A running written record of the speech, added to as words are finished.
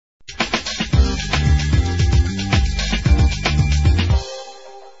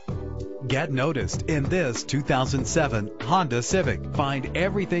Get noticed in this 2007 Honda Civic. Find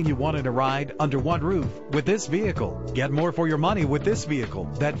everything you want in a ride under one roof with this vehicle. Get more for your money with this vehicle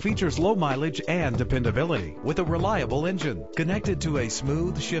that features low mileage and dependability with a reliable engine connected to a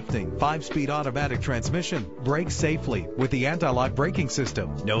smooth shifting 5-speed automatic transmission. Brake safely with the anti-lock braking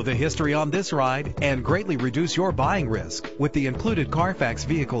system. Know the history on this ride and greatly reduce your buying risk with the included Carfax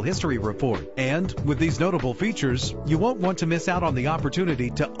Vehicle History Report. And with these notable features, you won't want to miss out on the opportunity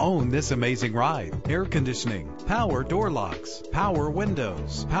to own this amazing ride. Air conditioning, power door locks, power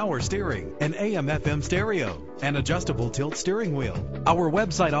windows, power steering, an AM/FM stereo, and adjustable tilt steering wheel. Our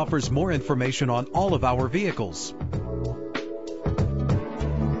website offers more information on all of our vehicles.